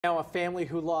Now, a family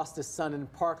who lost a son in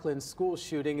Parkland school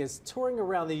shooting is touring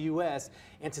around the U.S.,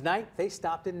 and tonight they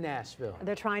stopped in Nashville.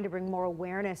 They're trying to bring more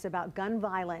awareness about gun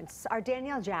violence. Our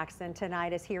Danielle Jackson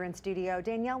tonight is here in studio.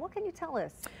 Danielle, what can you tell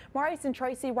us? Maurice and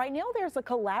Tracy, right now there's a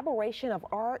collaboration of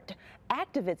art,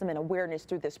 activism, and awareness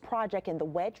through this project in the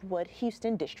Wedgwood,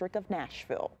 Houston district of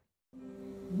Nashville.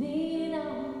 Lean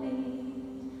on me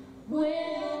when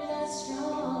you're not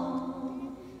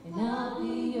strong, and I'll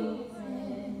be your friend.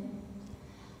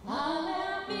 I'll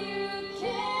help you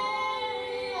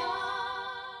carry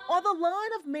on. On the lawn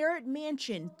of Merritt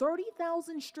Mansion,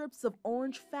 30,000 strips of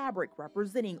orange fabric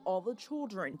representing all the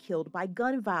children killed by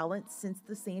gun violence since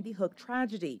the Sandy Hook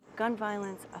tragedy. Gun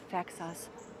violence affects us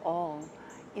all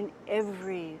in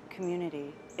every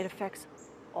community. It affects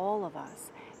all of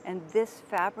us. And this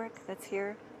fabric that's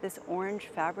here, this orange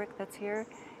fabric that's here,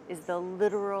 is the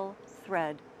literal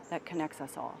thread that connects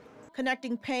us all.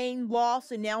 Connecting pain,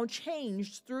 loss, and now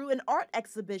change through an art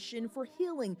exhibition for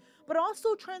healing, but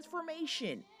also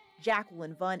transformation.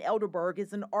 Jacqueline Von Elderberg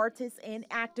is an artist and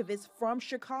activist from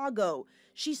Chicago.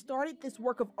 She started this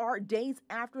work of art days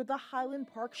after the Highland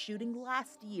Park shooting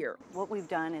last year. What we've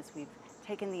done is we've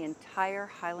taken the entire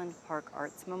Highland Park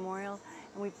Arts Memorial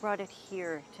and we've brought it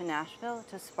here to Nashville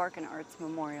to spark an arts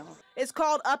memorial. It's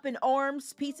called Up in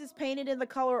Arms, pieces painted in the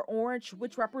color orange,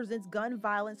 which represents gun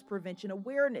violence prevention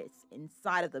awareness.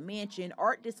 Inside of the mansion,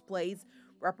 art displays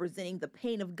representing the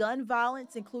pain of gun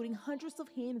violence, including hundreds of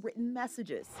handwritten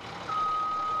messages.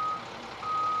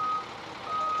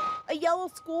 A yellow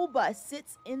school bus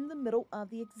sits in the middle of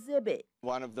the exhibit.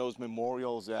 One of those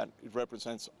memorials that it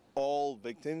represents all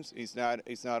victims. It's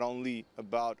not only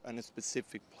about a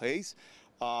specific place.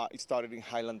 It started in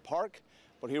Highland Park,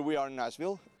 but here we are in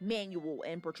Nashville. Manuel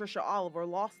and Patricia Oliver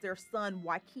lost their son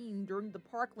Joaquin during the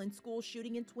Parkland school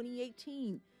shooting in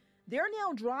 2018. They're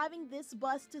now driving this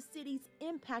bus to cities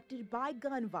impacted by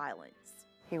gun violence.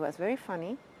 He was very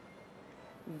funny,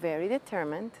 very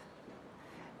determined,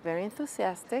 very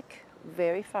enthusiastic,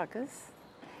 very focused,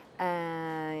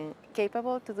 and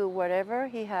capable to do whatever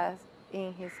he has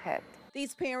in his head.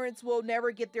 These parents will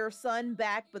never get their son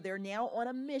back, but they're now on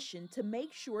a mission to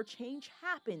make sure change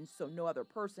happens so no other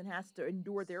person has to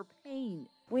endure their pain.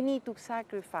 We need to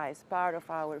sacrifice part of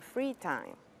our free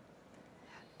time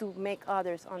to make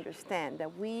others understand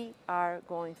that we are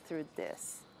going through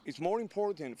this. It's more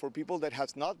important for people that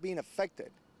has not been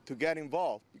affected to get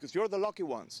involved, because you're the lucky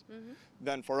ones,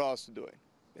 than for us to do it.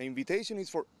 The invitation is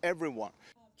for everyone.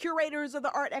 Curators of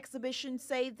the art exhibition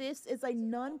say this is a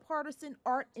nonpartisan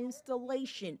art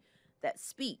installation that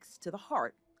speaks to the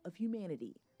heart of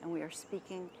humanity. And we are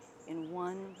speaking in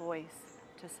one voice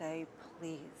to say,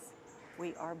 please,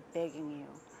 we are begging you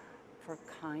for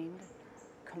kind,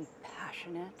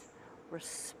 compassionate,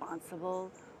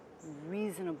 responsible,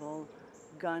 reasonable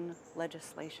gun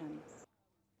legislation.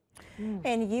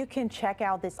 And you can check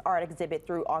out this art exhibit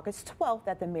through August 12th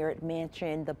at the Merritt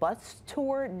Mansion. The bus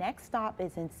tour next stop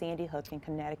is in Sandy Hook in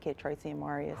Connecticut. Tracy and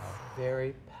Marius.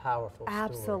 Very powerful story.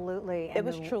 Absolutely. It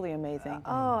was truly amazing.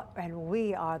 Oh, and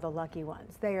we are the lucky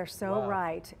ones. They are so Wow.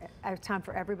 right. It's time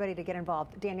for everybody to get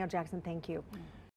involved. Danielle Jackson, thank you.